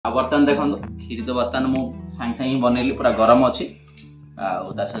बर्तन देखो खीरी तो बर्तन मु सांग सांग बनैली पूरा गरम अच्छी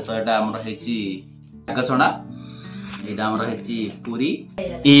ता सहित एटा हमर हेची चना एटा हमर हेची पूरी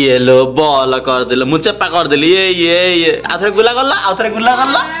ये लो बॉल कर देलो मु चेपा कर देली ये आथरे गुला करला आथरे गुला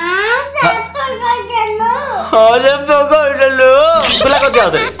करला अरे पकड़ लो गुला कर दिया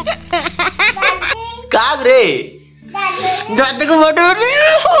आथरे काग रे दादी को बडो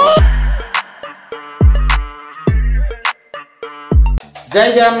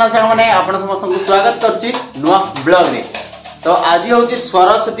जय जगन्नाथ सामने आपण समस्त को स्वागत करछि नुआ ब्लॉग रे। तो आज होची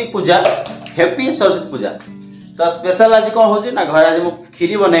सरस्वती पूजा हैप्पी सरस्वती पूजा। तो स्पेशल आज कोन होची ना घर आज मु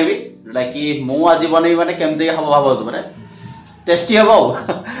खीरी बनेबी जोटा कि मु आज बनेबी माने केमते हबो भाबो माने टेस्टी हबो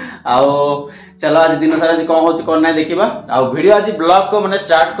आ चलो आज दिन सारा आज कोन होची कोन नै देखिबा आ वीडियो आज ब्लॉग को माने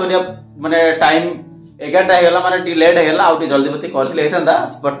स्टार्ट करिया माने टाइम 11टा हेला माने टी लेट हेला आ टी जल्दी बती करथिले हेतंदा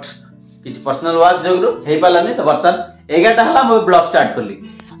बट किछ पर्सनल वर्क जोगरु हे पालानी तो बर्तन 11टा हला मु ब्लॉग स्टार्ट करली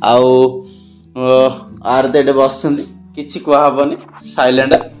आउ आर देडे बसछंदी किछि को हबनी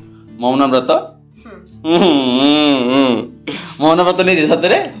साइलेंट मौन व्रत मौन व्रत नै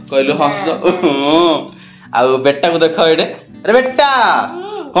सतरे कहलु हस आउ बेटा को देखो एडे अरे बेटा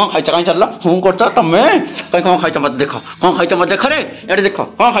कोन खाइछ काई चललो हूं करछ तमे कई कोन खाइछ मत देखो कोन खाइछ मत देख रे एडे देखो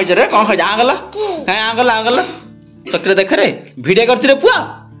कोन खाइछ रे कोन खाइछ आगला है आगला चक्र देख रे वीडियो करछ रे पुआ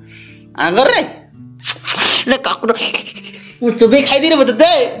आगर रे ले काकुड़ तू भी खाई दे रे बते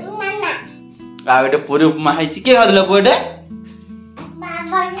दे ना आ बेटे पूरी उपमा है के खादलो पोडे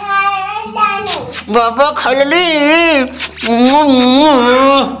बाबा खाइली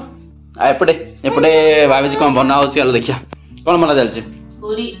आ एपटे भाभी जी कोन बना होसी आल देखिया कोन बना चल छी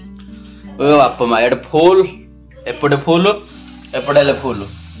पूरी ओ बाप मा एड फूल एपटे फूल एपटे ले फूल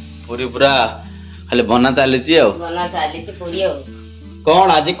पूरी पूरा खाली बना चाली छी पूरी आ कौन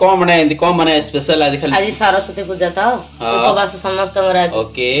आज कौन माने एंदी कौन माने स्पेशल आज खाली आज सरस्वती पूजा तो उपवास समस्त आज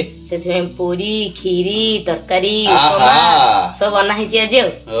ओके सेथे पूरी खीरी तरकारी उपमा सब बना हिची आज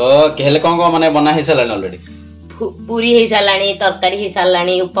ओके हेले कौन कौन माने बना हि सलानी ऑलरेडी पूरी हि सलानी तरकारी हि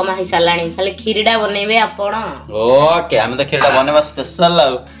सलानी उपमा हि सलानी खाली खीरीडा बनेबे आपण ओके हम तो खीरीडा बनेबा स्पेशल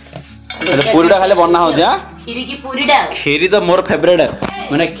पूरीडा खाली बना हो जा खीरी की पूरीडा खीरी तो मोर फेवरेट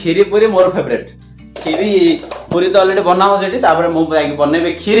माने खीरी पूरी मोर फेवरेट खीरी पूरी तो ऑलरेडी बना हो जेटी तापर मु जाई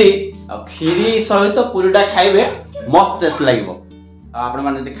बनेबे खीरी आ खीरी सहित पूरीटा खाइबे मस्त टेस्ट लागबो आपण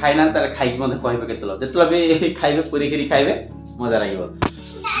माने जे खाइना ताले खाइ मते कहबे केतलो जेतला भी खाइबे पूरी खीरी खाइबे मजा लागबो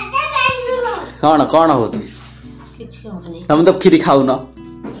कोन होछ किछ होनी हम तो खीरी खाउ ना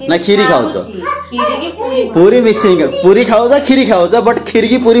खीरी खाउ छ खीरी की पूरी मिसिंग पूरी खाउ छ खीरी खाउ छ बट खीरी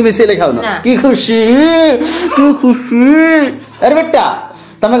की पूरी मिसेले खाउ ना की खुशी अरे बेटा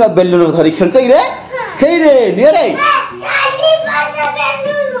तमे का बेलून धरी खेलछ रे हे रे निय रे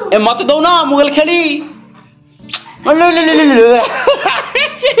ए मत दो ना मुगल खेली ले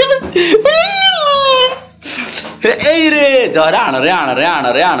ए रे जरा आण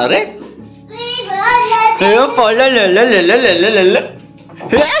रे ए पले ले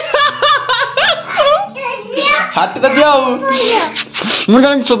हाथ का जाओ मुझे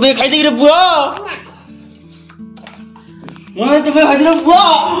चुपे खाई दे रे बुआ मुझे चुपे खाई दे रे बुआ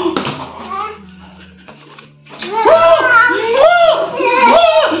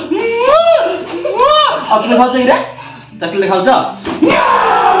अपने खाओ चाहिए चकले खाओ जा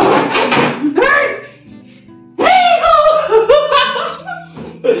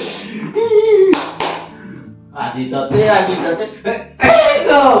आजी जाते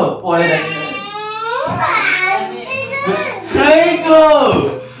गो पोले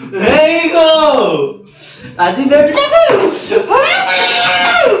गो आजी बैठ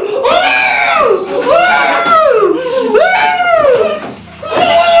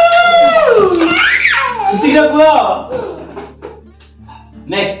सीधा बुआ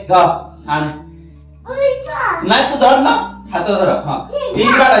ने धा आने नहीं तो धर ना हाथ धर हां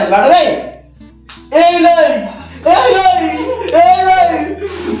ठीक बाड़ रे ए ले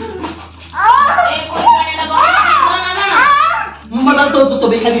मना तो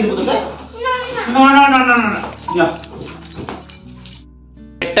भी खाई दी तो ना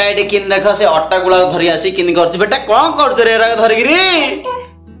बेटा एटे किन देखो से अट्टा गुला धरी आसी किन करछ बेटा कोन करछ रे एरा धरि गिरी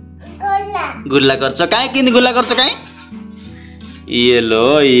गुल्ला करछ काई किन गुल्ला करछ काई ये लो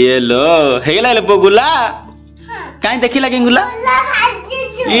हे गेला ले गुल्ला काई देखि लागे गुल्ला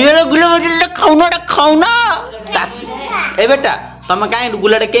ये गुल्ला खाउना ए बेटा तमे काई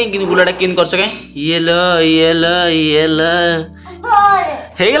गुल्लाडा किन करछ काई ये लो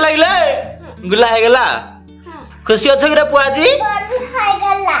हे गेला गुल्ला हे गेला खुशी अच्छो कि रे पुआजी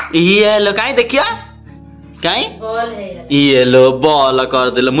ये लो काई देखिया काई ये लो बॉल कर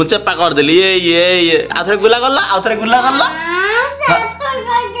देलो मु चेपा कर देली ये आथरे गुला करला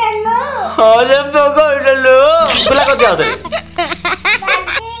अरे पकड़लो गुला कर दिया उधर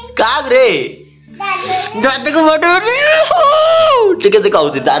काग रे दादा को बाटो ठीक है दिखाऊँ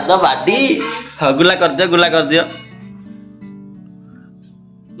दादा बाटी हाँ गुला कर दिया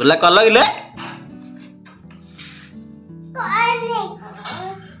गुला कर लगिले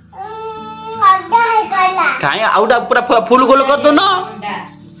कहीं आउटा पूरा फुल गोल कर दो ना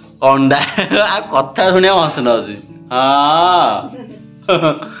अंडा कथा शुणी हसन हसी हाँ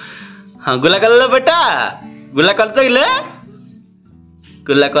हाँ गुला कर लो बेटा गुला कर तो गिले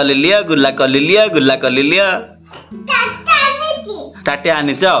गुला कर लिया टाटे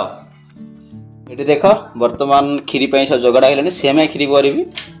आनी ये देख बर्तमान खीरी सब जोगाड़ है सेमिया खीरी करी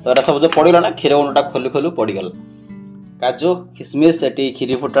तो सब जो पड़गला ना क्षीर गुंडा खोलू खोलू पड़गला काजू किसमिश एटी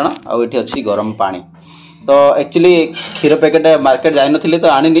खीरी फुटाण आठी अच्छी गरम पानी तो एक्चुअली क्षीर पैकेट मार्केट जाई नथि तो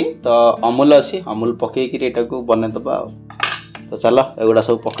आनी तो अमूल अच्छी अमूल पकईकि को बनईदबा तो चल एगुड़ा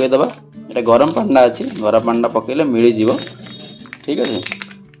सब पकईदबा ये गरम पानी अच्छी गरम पानी पकईले मिल जीव ठीक अच्छे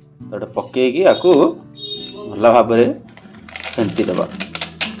तो पकईकि आपको भल भाव फेंटी दबा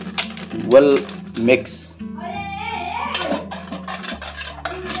वेल मिक्स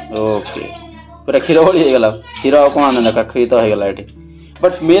ओके पूरा क्षीर भली होगला क्षीर कौन देखा क्षीर तो होगला ये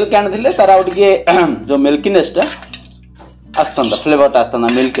बट मिल्क आनी तार आउटे जो मिल्कीनेसटा आसता फ्लेवरटा आसता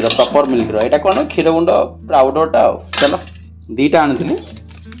मिल्क प्रॉपर मिल्क यहाँ कौन क्षीर गुंड पाउडरटा चलो दीटा आनी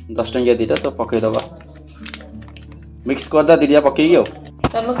 10 टंकिया दीटा तो पकईदबा मिक्स करदा दीटा पकईकी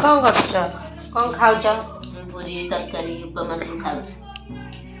तुम कौन कौन खाऊ पूरी तरकारी उपमा सब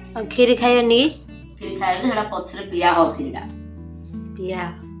खाऊ खीरी खाइयो नी खीरी खाइयो सेटा पछरे पिया हो खीरीटा पिया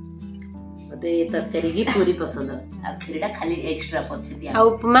मते तरकारी की पूरी पसंद आ खीरीटा खाली एक्स्ट्रा पछे पिया आ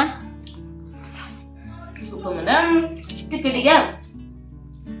उपमा ना टिके टिके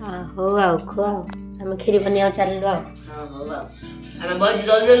हां हो आउ खो हम खीरी बनिया चललो हां हो आ हमें बहुत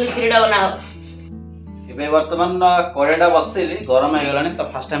जल्दी जल्दी खीरीटा बनाओ एबे वर्तमान करेडा बसेली गरम हो गलानी तो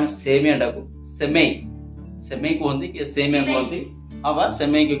फर्स्ट टाइम सेमियाटा को सेमई कहते कि सेमिया कहते हाँ बा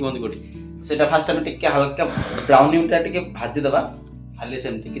सेमई के कहते गोटी सेटा फास्ट टाइम टिके हल्का ब्राउनी उटा टिके भाजी दबा खाली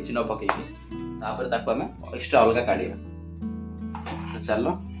सेमती किछि न पकेइके तापर ताको हमें एक्स्ट्रा अलगा काढिबा तो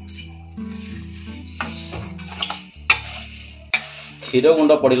चलो क्षीर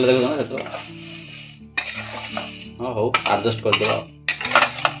गुंड पड़िला देखो ना सेतो हां हो एडजस्ट कर दो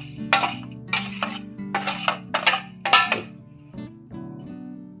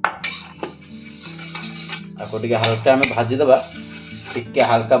आपको टिके हल्का हमें भाजी दबा टिके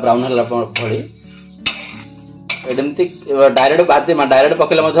हल्का ब्राउन हला भली एडमती डायरेक्ट भाजी डायरेक्ट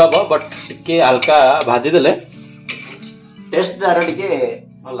पकेले मधे हबो बट टिके हल्का भाजी देले टेस्ट दार टिके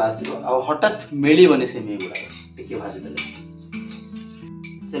भल आसीबो आ हठात मिलिबनी सेमी गुडा टिके भाजी देले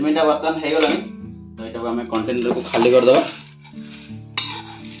सेमीटा बर्तन हे गलानी तो एटा हमें कंटेनर को खाली कर दबा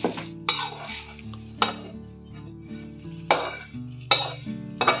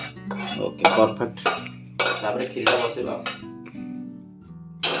ओके परफेक्ट तापर खीरीटा बसेबा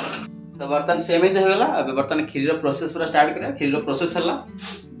तो बर्तन सेमी दे होला अब बर्तन खीरीर प्रोसेस पूरा स्टार्ट करा खीरीर प्रोसेस हला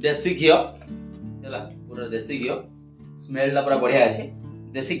देसी घी हला पूरा देसी घी स्मेलटा पूरा बढ़िया अछि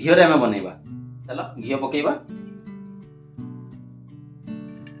देसी घी रे हमें बनेबा चलो घी पकेबा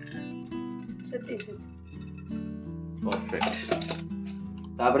परफेक्ट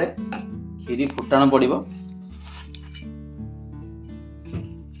तापर खीरी फुटाण पड़िबो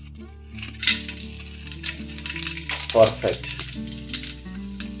परफेक्ट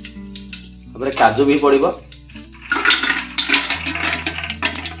तापर काजू भी पड़िबो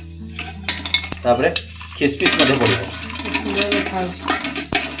तापर किसमिस मध्ये पड़िबो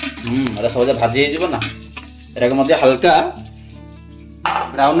अरे सब भाजी हे जीवो ना एरा के मध्ये हल्का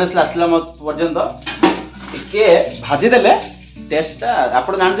ब्राउननेस लासला पर्यंत टिके भाजी देले टेस्टटा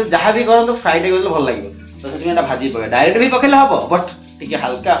आपण जानते जहां भी करन तो फ्राइड करले भल लागिवो तो सेति एटा भाजी पके डायरेक्ट भी पकेले हबो बट टिके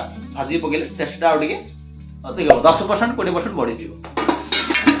हल्का भाजी पकेले टेस्टटा आ टिके अधिक 10% 20% बढ़ी जीव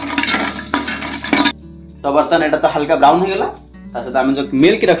तो बर्तन एटा तो हल्का ब्राउन हो गला ता सहित आम जो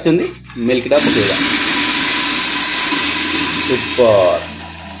मिल्क रखछंदी मिल्कटा पकेला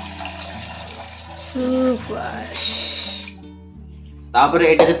सुपर तापर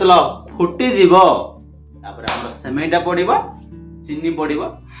एटा जेतलो फुटी जीव तापर हमर सेमेटा पड़िबो चीनी पड़िबो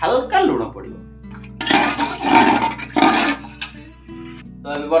हल्का लूण पड़िबो तो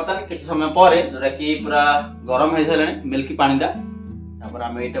अभी बर्तन किसी समय पर जोटा कि पूरा गरम हो सारे मिल्की पानीटा तापर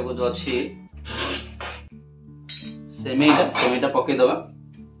आम यहाँ को जो अच्छी सेमेटा पकईदबा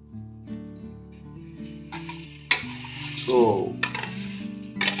ओ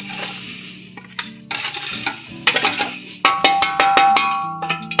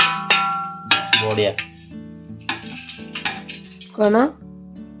बढ़िया कौन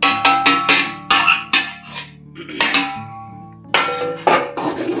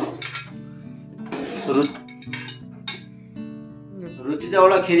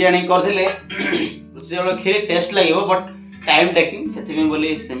चावल खीरी आनी करथिले रुचि चावल Kheri test लागिवो but time taking सेति में बोली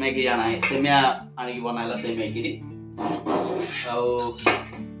सेमिया खीरी आना है सेमिया आनी की बनाइला सेमिया खीरी आउ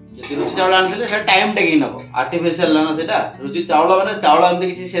जदि रुचि चावल आनथिले से टाइम टेकिंग नबो आर्टिफिशियल ना सेटा रुचि चावल माने चावल एमति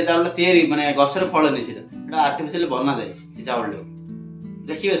किछि से चावल तयारी माने गछरे फळ नै सेटा आर्टिफिशियल बना जाय से चावल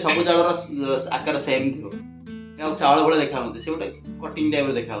देखिए सब चावल आकार सेम थियो चावल बड़े देखा होते से गोटे कटिंग टाइप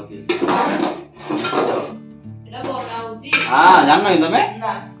देखा होती है हाँ जान नहीं तमें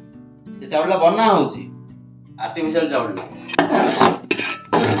से चावल बना होची आर्टिफिशियल चावल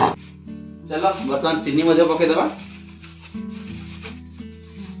चलो बर्तमान चीनी मध्य पके दबा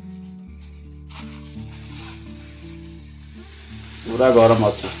पूरा गरम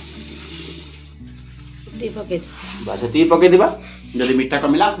अछि टी पके बस टी पके दिबा जदी मीठा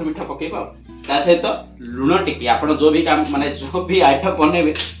कमिला तो मीठा पकेबा ता सहित लुण टिकी आपण जो भी काम माने जो भी आइटम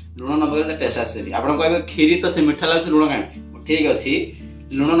बनेबे लुण न पके टेस्ट आसेबी आपण कहबे खीरी तो से मीठा लागछ लुण कान ठीक अछि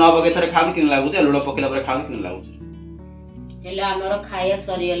लुण न पके थरे खाम किन लागुछ लुण पकेला पर खाम किन लागुछ हेला हमर खाया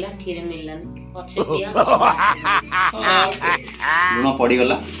सरियला खीर मिललानी पछे दिया लुण पड़ी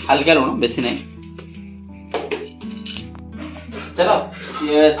गला हल्का लुण बेसी नहीं चलो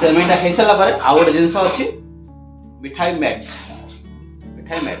ये सेमेंटा खैसला पर आ गोटे जिंस अछि मिठाई मैट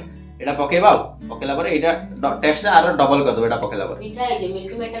एटा पकेबा पकेला पर एटा टेस्ट आरो डबल कर दो एटा पकेला पर मीठा है जे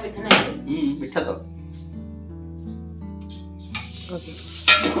मिल्क मेटा मीठा नहीं मीठा तो ओके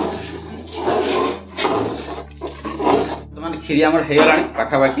तो मान खीरी हमर हे गलानी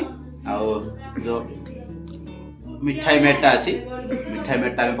पाखा बाकी आ जो मिठाई मेटा अछि मिठाई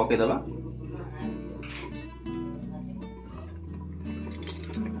मेटा में पके दबा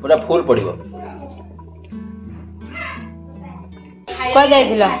पूरा फुल पड़िबो को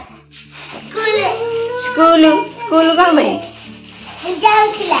जाइथिला स्कूल कौन भाई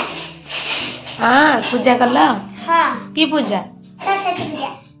हाँ पूजा करला हाँ की पूजा सरस्वती पूजा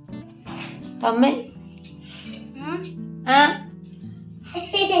तमे हाँ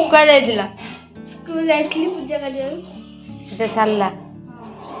को जाइथिला स्कूल जाइथिली पूजा करियो जे साला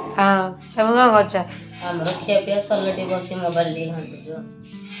हाँ तमे कौन करछ हमरो खेपिया सलटी बसी मोबाइल दे हंतो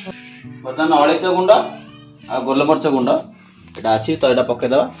बतन अळेच गुंड आ गोलमरच गुंड एटा अछि तो एटा पके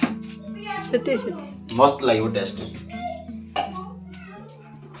दबा सते मस्त लागियो टेस्ट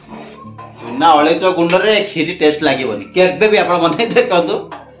बिना अळेच गुंड रे खीरी टेस्ट लागिबोनी केबे भी आपण बनै देखंतु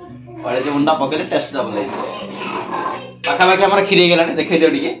अळेच गुंड पकेले टेस्ट डबल लागियो पाखा पाखा हमर खीरी गेलानी देखै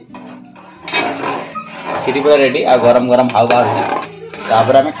दियो डिके खीरी पूरा रेडी आ गरम गरम हाव बाहर छी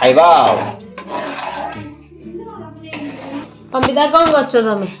तापर हमें खाइबा अमिता कौन करछ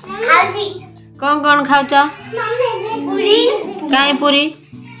तमे खाजी कौन खाउछ पूरी काई पूरी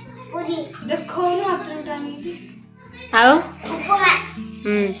देखो ना अपन टाइम आओ उपमा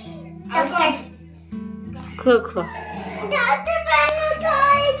खो खो दाते पेन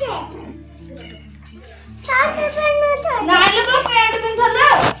उठाए के दाते पेन उठाए नाले पर पेन पिंधला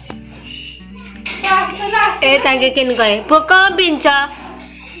ए ताके किन कहे पोको पिंच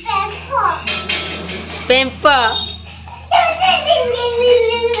पेम्पो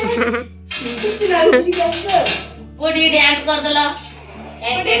कोडी डांस कर दला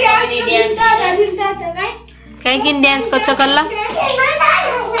कहीं किन डांस करछ करला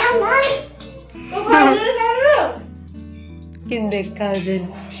किन देखाउ जन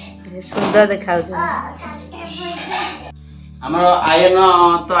अरे सुंदर देखाउ जन हमर आयन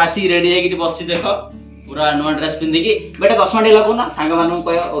तो आसी रेडी है कि बसि देखो पूरा नुवा ड्रेस पिंदी की बेटा 10 मिनिट लागो ना सांग मानु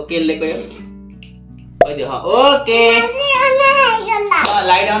कयो ओके ले कयो कहि दे हां ओके हां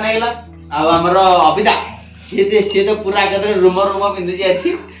लाइट ऑन हैला आ हमर अबिता से तो पूरा कदर रूम पिंदी जी अछि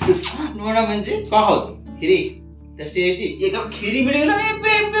नुवा मंजे का हो खीरी टेस्टी है जी ये का खीरी मिल गेला ए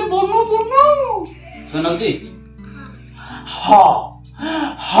बोनो सुनौ जी हां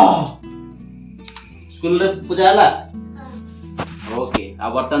स्कूल रे पूजा हला ओके आ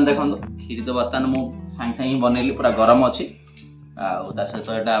बर्तन देखो खीरी तो बर्तन मु सांग सांग बनेली पूरा गरम अछि आ ता से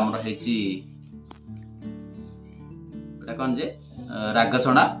तो एटा हमर हेची एटा कोन जे राग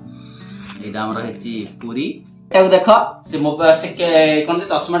चना एटा हमर हेची पूरी एटा देखो से मोबाइल से कोन जे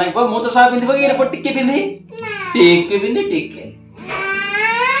चश्मा टाइप मु तो सब पिंदिबो कि रे टिक्के पिंदी टिक्के पिंदी टिक्के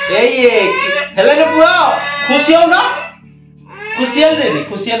ए हेले रे बुआ खुशी हो ना खुशियाल दे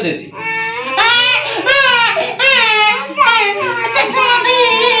दी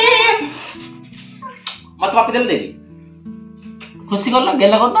मत पापी देले देली खुशी करला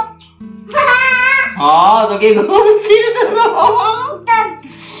गेला करना हां तो के खुशी तो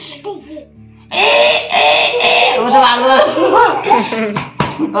वो तो आगला तो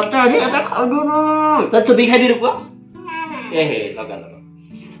खाऊ तो भी खाई रे पुआ ए हे लगा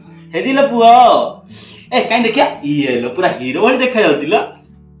हे दिले पुआ ए काई देखिया ये लो पूरा हीरो वाली देखा जाउतिलो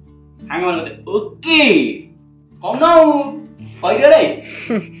सांग मान मते ओके कौन कहि रे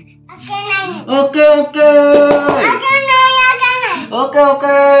ओके ओके ओके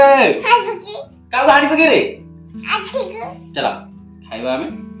ओके का गाड़ी पके रे चला खाइबा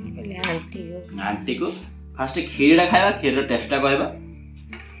हमें आंटी को फास्ट खीरटा खाइबा खीर टेस्टटा कहबा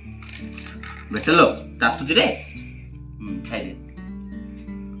बेटलो तातुची रे खाइ दे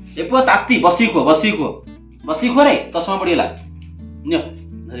ए पो ताती बसी को रे तसमा पड़ीला नियो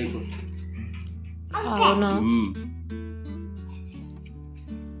धरि को खाओ ना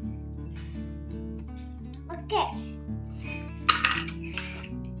ओके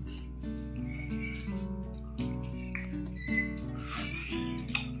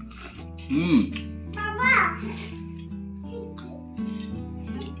बाबा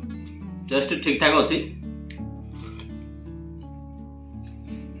टेस्ट ठीक ठाक अछि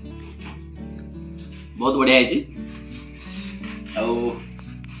बहुत बढ़िया है जी ଆଉ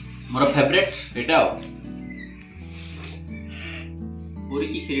ମୋର ଫେଭରେଟ ଏଟା पूरी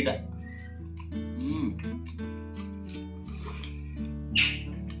की खीरटा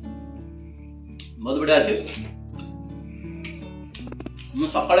बहुत बढ़िया अच्छे ମୁଁ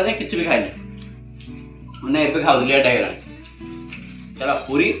ସକାଳେ ଯାଇ କିଛି ବି ଖାଇନି ମାନେ ଏବେ ଖାଉଥିଲି ଲେଟ୍ ହେଇଗଲା ଚଲା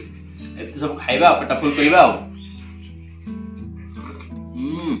ପୁରୀ ଏତେ ସବୁ ଖାଇବା ପେଟ ଫୁଲ କରିବା ଆଉ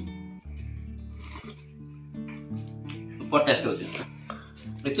सुपर टेस्ट होची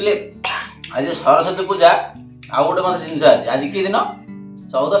एक्चुअली आज सरस्वती पूजा आ गोटे मत जिंस आज आज की दिन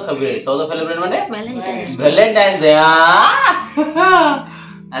 14 फरवरी माने वैलेंटाइन्स डे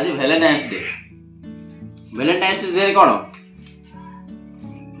आज वैलेंटाइन्स डे कोन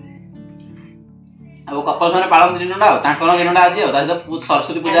अब कपल माने पालन दिनडा ताकर दिनडा आज तार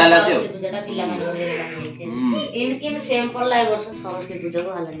सरस्वती पूजा हला आज पूजाटा पिला मन इनके सेम पल्ला वर्ष सरस्वती पूजा को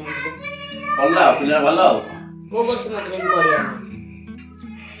हला नहीं पल्ला पिला भलो वो वर्ष मत नहीं बढ़िया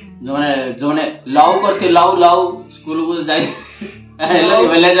जो माने लव करथि लव स्कूल को जाई लव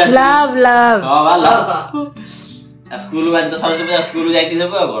हां बा लव स्कूल बाज तो सरस्वती पूजा स्कूल जाईती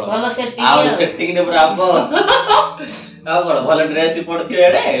सब कोन भलो सेटिंग आ सेटिंग ने पूरा अब कोन भलो ड्रेस पड़थि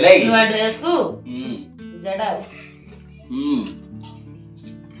एडे लागी नवा ड्रेस को जड़ा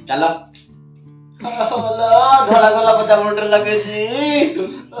चलो धला गला पचा मोटर लगे जी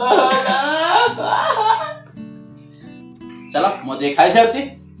चलो मो देखाई सारछि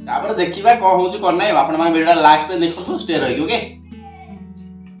तापर देखिबा कोन होउछ कोन नै आपण मान वीडियो लास्ट में देखो स्टे रही ओके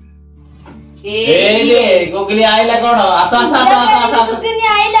ए ले गोगली आइला कोन आसा गोगली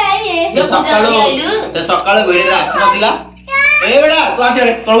आइला ए जो सकाळो वीडियो आसी नथिला ए बेटा तू आसे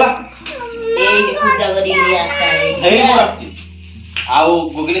तळवा ए पूजा करी आटा ए रखछि आउ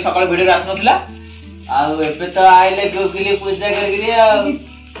गोगली सकाळो वीडियो आसी नथिला आउ एबे तो आइले गोगली पूजा करी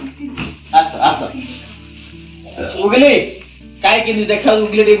आस गोगली काय कि देखा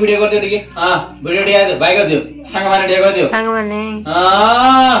गुगली टे वीडियो कर दियो टिके हां वीडियो टे आ बाय कर दियो संग माने टे कर दियो संग माने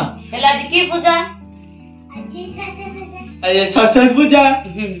हां हेला जी की पूजा अजी सरस्वती पूजा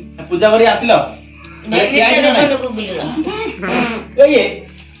पूजा करी आसिलो देखिए देखो गुगली रो ये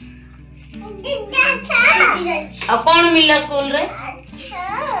अब कौन मिलला स्कूल रे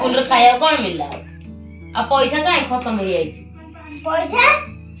खाया कौन मिलला अब पैसा काहे खत्म हो जाई पैसा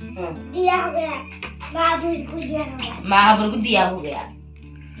दिया हो गया महापुर को दिया हो गया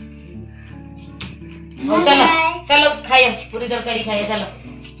चलो चलो खाइए पूरी तरकारी खाइए चलो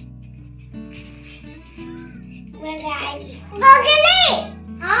गोगली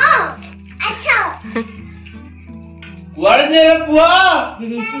हां अच्छा कुआड़े जे पुआ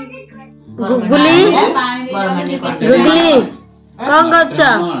गुगली गुगली कौन गच्चा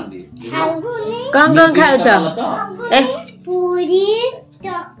कौन खाउछ ए पूरी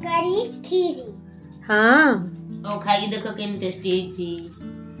तरकारी खीरी हां ओ खाई देखो केन टेस्टी छी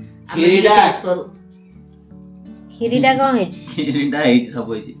खीरीटा टेस्ट करू खीरीटा कोन है खीरीटा है सब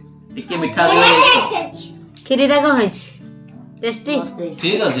है टिके मीठा दे खीरीटा कोन है टेस्टी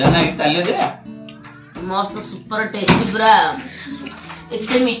ठीक है जाना कि चले दे मस्त सुपर टेस्टी पूरा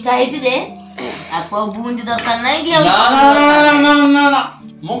इतने मीठा है जे आपको बूंद दरकार नहीं कि ना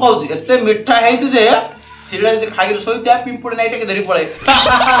मु कहू एते मीठा है जे खीरीटा जे खाई सोइता पिंपुड़ नाइट के धरी पळे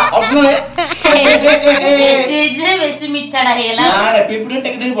अपनो टेस्टी जे बेसी मीठाडा हेला ना पिंपुड़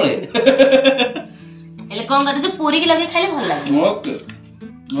टेक धरी पळे एले कोन करते पूरी के लगे खाइले भल लागे ओके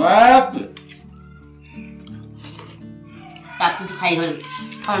वाप ताकि तू खाई होल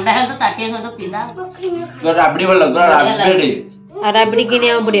ठंडा है तो ताटिया से तो पिला राबड़ी भल लग राबड़ी राबड़ी किने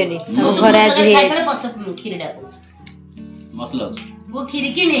आ पड़ियोनी हम घर आज हे खाइले पछ खीरीडा को मतलब वो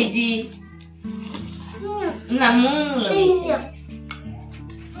खीरी की नहीं जी ना मुंह लगे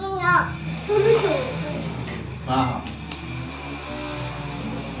हां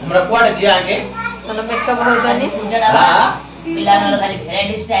हमरा कोआडे जिया आगे तोनो मेकअप होइबानी पूजाडा हां पिलानर खाली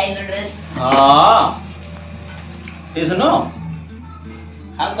भेराइटी स्टाइल ड्रेस हां ए सुनो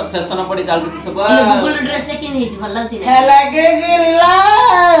हाल तो फैशन पड़ी चलती सब गुगल ड्रेस टा केन हिज भल लागछि हे लागे गिला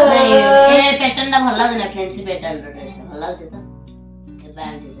नहीं ए पैटर्न टा भल लागछ ना फैंसी पैटर्न ड्रेस टा भल लागछ त ए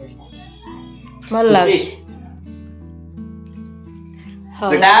ब्रांड ड्रेस टा भल लाग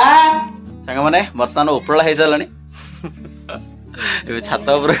बेटा संग माने बर्तमान उपरला हे चलनी ए छात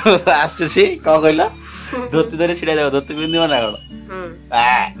ऊपर आसीसी का कहला धोती धरे छिड़ा जाव धोती पिंदी मना कण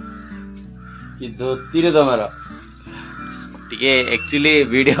कि धोती रे तमरा टिके एक्चुअली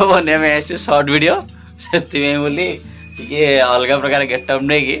वीडियो बने में ऐसे शॉर्ट वीडियो सेति में बोली टिके अलग प्रकार गेटअप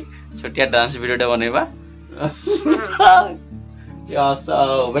नै कि छोटिया डांस वीडियो टा बनेबा यस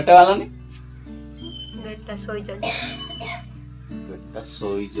बेटा वाला नि बेटा सोई जल्दी बेटा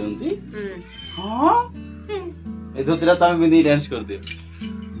सोई जंदी हां ए धोतीरा तमे बिंदी डांस कर दे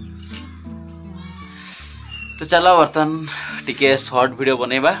तो चलो बर्तन टिके शॉर्ट वीडियो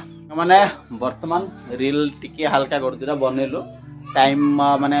बनेबा माने वर्तमान रील टिके हल्का करदिरा बनेलो टाइम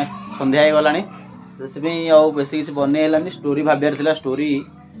माने संध्या हे गलानी सेति आ बेसी किसी बने हेलानी स्टोरी भाबियार थिला स्टोरी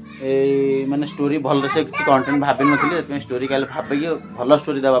ए माने स्टोरी भल से किसी कंटेंट भाबि नथिले सेति स्टोरी काले भाबे कि भल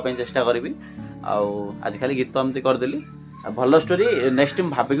स्टोरी देबा पई चेष्टा करबी आ आज खाली गीत हमती कर देली आ भल स्टोरी नेक्स्ट टाइम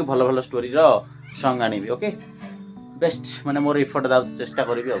भाबे कि भल भल स्टोरी रो सॉन्ग आनीबी ओके बेस्ट माने मोर एफर्ट दा चेष्टा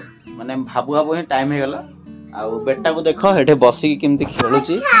करबी आ माने भाबु भाबु ही टाइम हे गला आ बेटा को देखो हेठे बसी केमती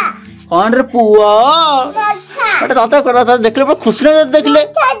खेलुची कौन रे पुआ बेटा दादा कर दादा देखले बड़ा खुश रे देखले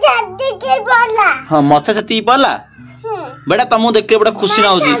हां मथे से टी पाला बेटा तमु देखले बड़ा खुशी ना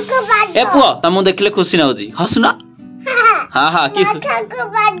होजी ए पुआ तमु देखले खुशी ना होजी हसना हां हां की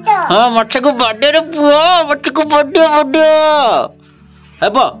हां मथे को बर्थडे रे पुआ मथे को बर्थडे हे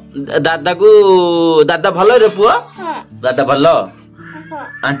पो दादा भलो रे पुआ दादा भलो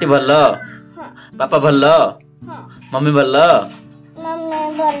आंटी भलो पापा भलो मम्मी भलो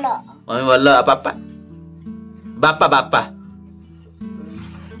मम्मी भलो पापा बापा बापा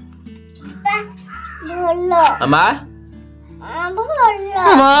माँ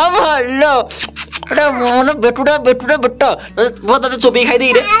माँ भलो अरे मोन बेटुड़ा बेटुड़ा बेटा वो ताते चोबी खाई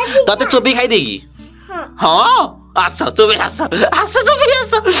देगी रे ताते चोबी खाई देगी हाँ आसा चोबी आसा आसा चोबी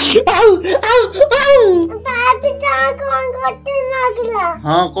आसा आउ आउ आउ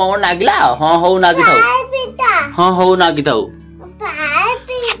हाँ कौन नागिला हाँ हो नागी थाउ हाँ हो नागी थाउ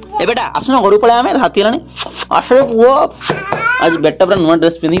ए बेटा आसना घर पळे आमे हाथी लानी आसरे पुओ आज बेटा पूरा नुआ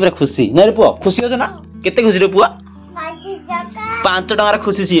ड्रेस पिंदी पूरा खुशी नै रे पुओ खुशी हो ना केते खुशी रे पुओ 5 टका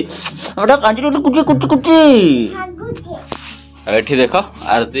खुशी सी बेटा कांटी कुटी कुटी कुटी एठी देखो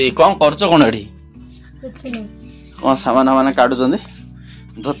आरती कोन करछो कोन एठी कुछ नहीं कोन सामान माने काडु जंदी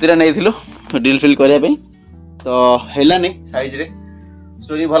धोतीरा नै थिलु डील फिल करिया पे तो हेला नै साइज रे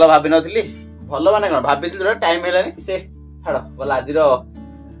स्टोरी भलो भाबी नथिली भलो माने कोन भाबी थिलु टाइम हेला नै से छाड़ बोला आज रो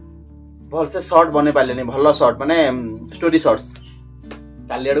भल से शॉर्ट बने पाले नहीं भल शॉर्ट माने स्टोरी शॉर्ट्स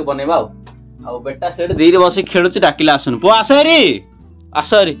काली आडू बनेबा आ बेटा सेड धीरे बसी खेलुची डाकिला आसुन पो आसे रे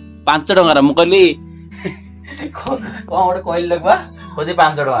 5 टका रा मु कहली कोन ओडे कहली लगबा खोजी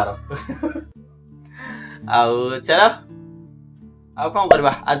 5 टका रा आ चलो आ कोन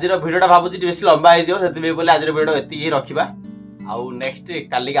करबा आज रो वीडियो टा भाबुची बेसी लंबा हे जियो सेति बे बोले आज रो वीडियो एति ही रखिबा आ नेक्स्ट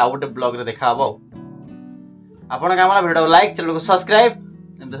काली के आ गोटे ब्लॉग रे देखा हबो आपण का हमरा वीडियो लाइक चैनल को सब्सक्राइब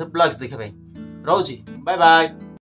एम ब्लॉग्स देखै भाई रहउची बाय बाय।